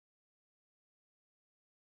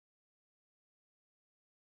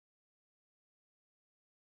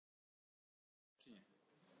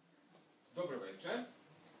Dobro večer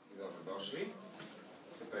i dobrodošli.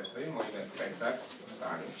 Se predstavim, moje ime je Petar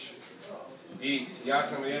Stanić i ja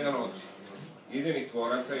sam jedan od idejnih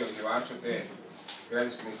tvoraca i osnivača te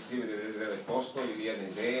građanske inicijative 99% ili jedne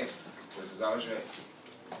ideje koja se zalaže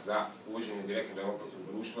za uvođenje direktnog demokratskog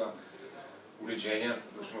društva,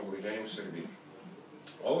 društvenog uređenja u Srbiji.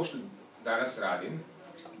 Ovo što danas radim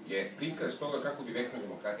je prikaz toga kako direktna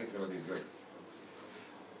demokratija treba da izgleda.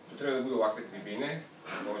 Tu treba da budu ovakve tribine,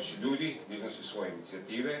 pomoći ljudi da iznose svoje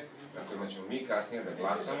inicijative na kojima ćemo mi kasnije da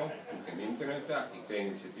glasamo putem interneta i te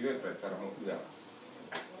inicijative pretvaramo u dela.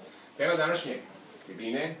 Tema današnje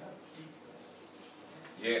tribine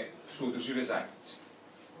su održive zajednice.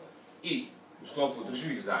 I u sklopu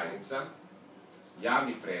održivih zajednica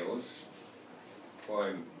javni prevoz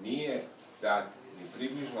kojem nije dat ni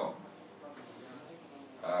približno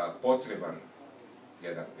potreban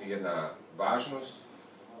jedna važnost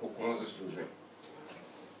koliko ono zaslužuje.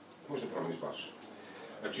 Možda promeniš baš.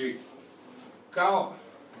 Znači, kao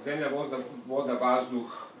zemlja, voda,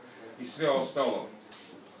 vazduh i sve ostalo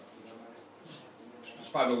što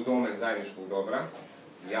spada u domen zajedničkog dobra,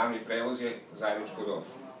 javni prevoz je zajedničko dobro.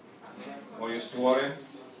 On je stvoren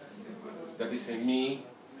da bi se mi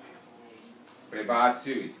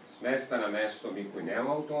prebacili s mesta na mesto, mi koji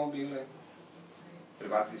nemamo automobile,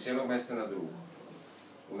 prebacili s jednog mesta na drugo.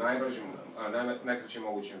 U najkraćem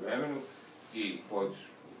mogućem vremenu i pod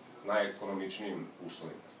najekonomičnijim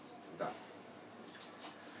uslovima.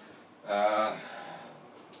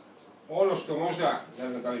 Ono što možda, ne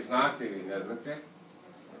znam da li znate ili ne znate,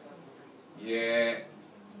 je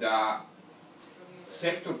da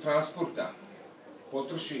sektor transporta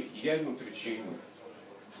potroši 1/3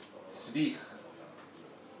 svih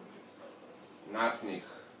naftnih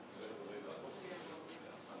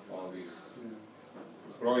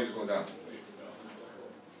proizvoda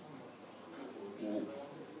u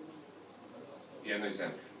jednoj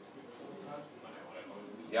zemlji.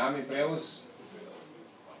 Javni prevoz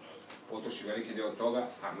potroši veliki deo toga,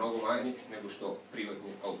 a mnogo manji nego što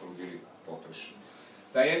privatni automobili potroši.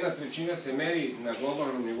 Ta 1/3 se meri na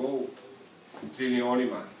globalnom nivou u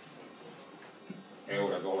trilionima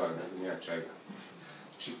eura, dolara, ne znam ja čega.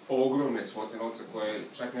 Znači, ogromne svote novca koje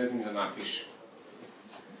čak ne znam da napiše.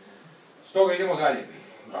 Stoga idemo dalje,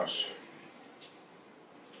 baš.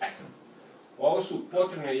 Ovo su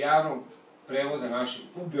potrebne javnog prevoza naših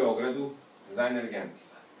u Beogradu za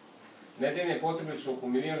energentima. Nedeljne potrebne su oko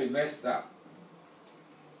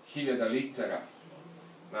 1.200.000 litara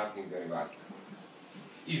naftnih derivata.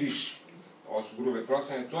 I više. Ovo su grube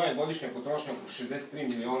procene. To je godišnja potrošnja oko 63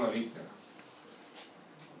 miliona litara.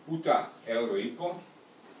 Puta €1,5,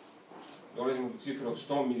 dolazimo do cifre od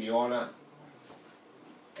 100 miliona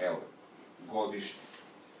eura godišnje.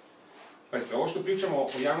 Pazite, ovo što pričamo o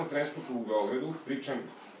javnom transportu u Beogradu, pričam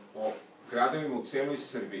o gradovima u celoj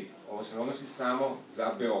Srbiji. Ovo se ne odnosi samo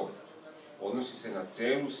za Beograd. Odnosi se na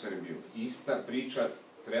celu Srbiju. Ista priča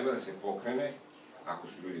treba da se pokrene, ako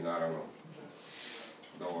su ljudi naravno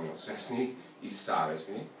dovoljno svesni i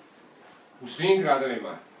savesni, u svim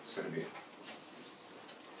gradovima Srbije.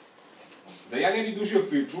 Da ja ne bih dužio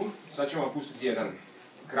priču, sad ćemo vam pustiti jedan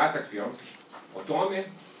kratak film o tome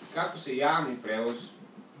kako se javni prevoz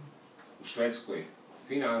u Švedskoj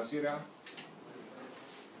finansira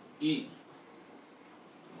i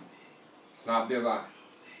snabdeva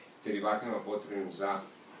derivatima potrebnim za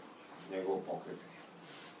njegovo pokretanje.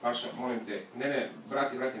 Paša, molim te,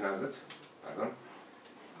 vrati nazad, pardon,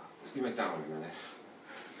 snimaj tamo ili ne?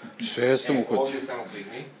 Sve sam uhvatio. Ovdje samo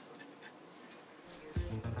klikni.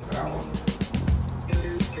 Bravo.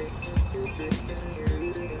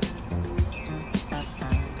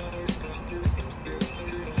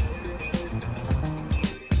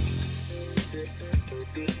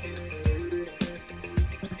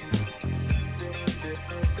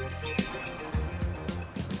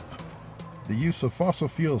 The use of fossil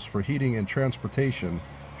fuels for heating and transportation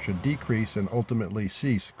should decrease and ultimately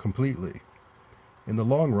cease completely. In the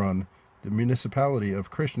long run, the municipality of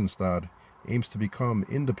Kristianstad aims to become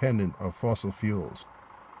independent of fossil fuels.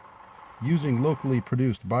 Using locally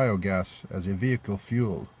produced biogas as a vehicle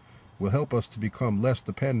fuel will help us to become less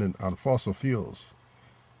dependent on fossil fuels.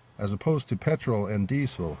 As opposed to petrol and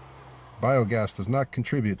diesel, biogas does not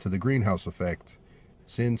contribute to the greenhouse effect,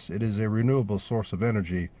 since it is a renewable source of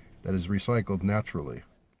energy that is recycled naturally.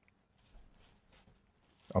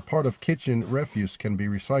 A part of kitchen refuse can be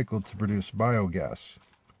recycled to produce biogas.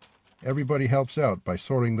 Everybody helps out by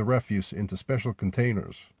sorting the refuse into special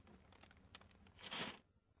containers.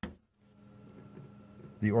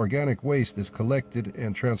 The organic waste is collected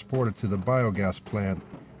and transported to the biogas plant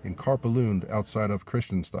in Karpelund outside of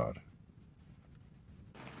Kristianstad.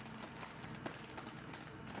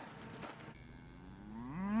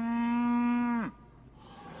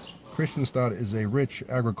 Kristianstad is a rich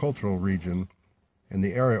agricultural region, and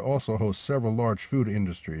the area also hosts several large food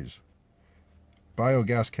industries.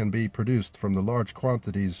 Biogas can be produced from the large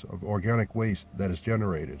quantities of organic waste that is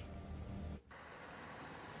generated.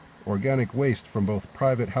 Organic waste from both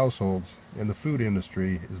private households and the food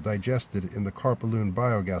industry is digested in the Karpalund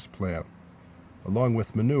biogas plant, along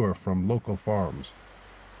with manure from local farms.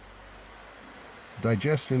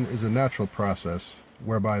 Digestion is a natural process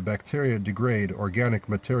whereby bacteria degrade organic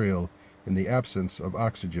material in the absence of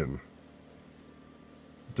oxygen.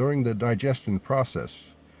 During the digestion process,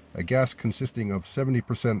 a gas consisting of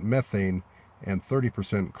 70% methane and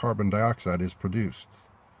 30% carbon dioxide is produced.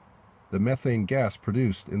 The methane gas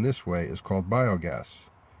produced in this way is called biogas,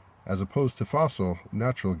 as opposed to fossil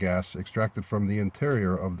natural gas extracted from the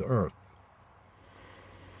interior of the earth.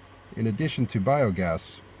 In addition to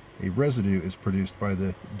biogas, a residue is produced by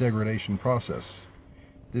the degradation process.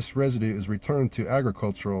 This residue is returned to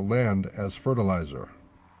agricultural land as fertilizer.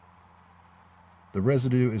 The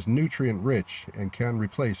residue is nutrient-rich and can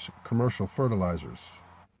replace commercial fertilizers.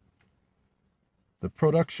 The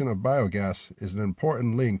production of biogas is an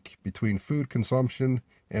important link between food consumption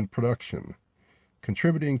and production,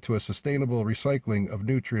 contributing to a sustainable recycling of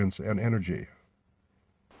nutrients and energy.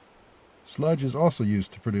 Sludge is also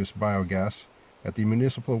used to produce biogas at the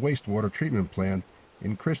municipal wastewater treatment plant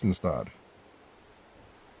in Kristianstad.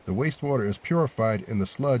 The wastewater is purified and the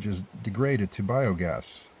sludge is degraded to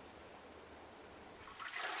biogas.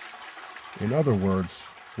 In other words,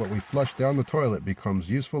 what we flush down the toilet becomes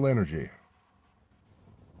useful energy.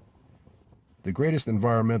 The greatest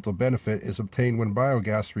environmental benefit is obtained when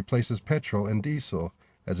biogas replaces petrol and diesel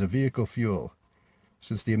as a vehicle fuel,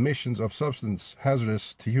 since the emissions of substance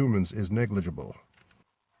hazardous to humans is negligible.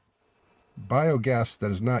 Biogas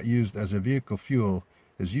that is not used as a vehicle fuel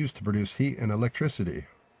is used to produce heat and electricity.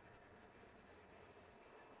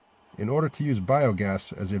 In order to use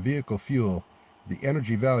biogas as a vehicle fuel, the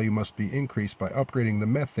energy value must be increased by upgrading the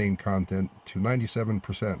methane content to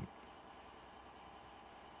 97%.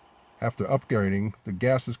 After upgrading, the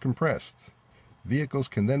gas is compressed. Vehicles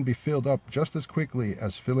can then be filled up just as quickly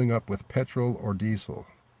as filling up with petrol or diesel.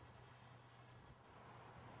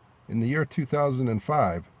 In the year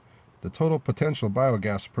 2005, the total potential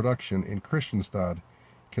biogas production in Kristianstad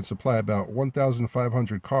can supply about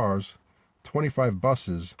 1,500 cars, 25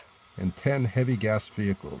 buses, and 10 heavy gas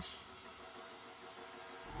vehicles.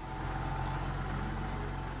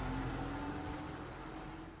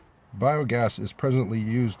 Biogas is presently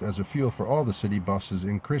used as a fuel for all the city buses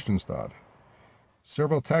in Kristianstad.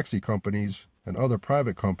 Several taxi companies and other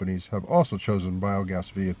private companies have also chosen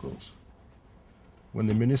biogas vehicles. When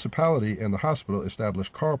the municipality and the hospital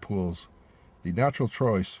established carpools, the natural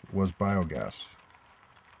choice was biogas.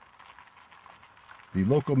 The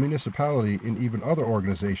local municipality and even other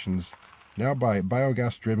organizations now buy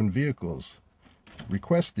biogas-driven vehicles,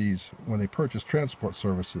 request these when they purchase transport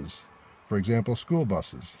services, for example, school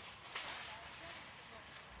buses.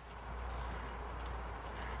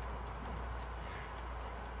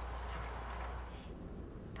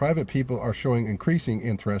 Private people are showing increasing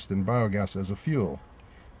interest in biogas as a fuel.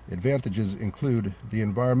 Advantages include the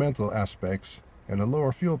environmental aspects and a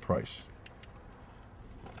lower fuel price.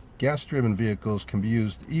 Gas-driven vehicles can be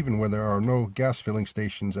used even when there are no gas filling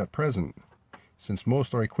stations at present, since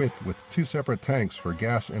most are equipped with two separate tanks for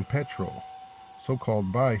gas and petrol,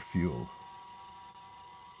 so-called bi-fuel.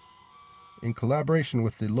 In collaboration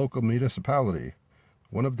with the local municipality,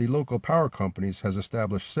 one of the local power companies has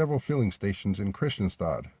established several filling stations in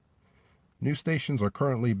Kristianstad. New stations are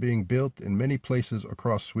currently being built in many places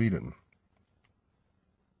across Sweden.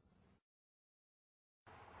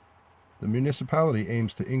 The municipality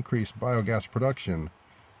aims to increase biogas production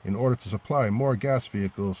in order to supply more gas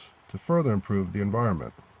vehicles to further improve the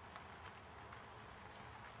environment.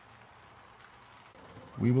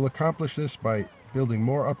 We will accomplish this by building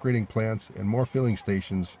more upgrading plants and more filling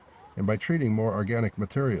stations, and by treating more organic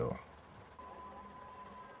material.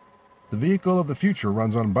 The vehicle of the future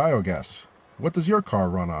runs on biogas. What does your car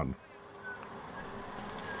run on?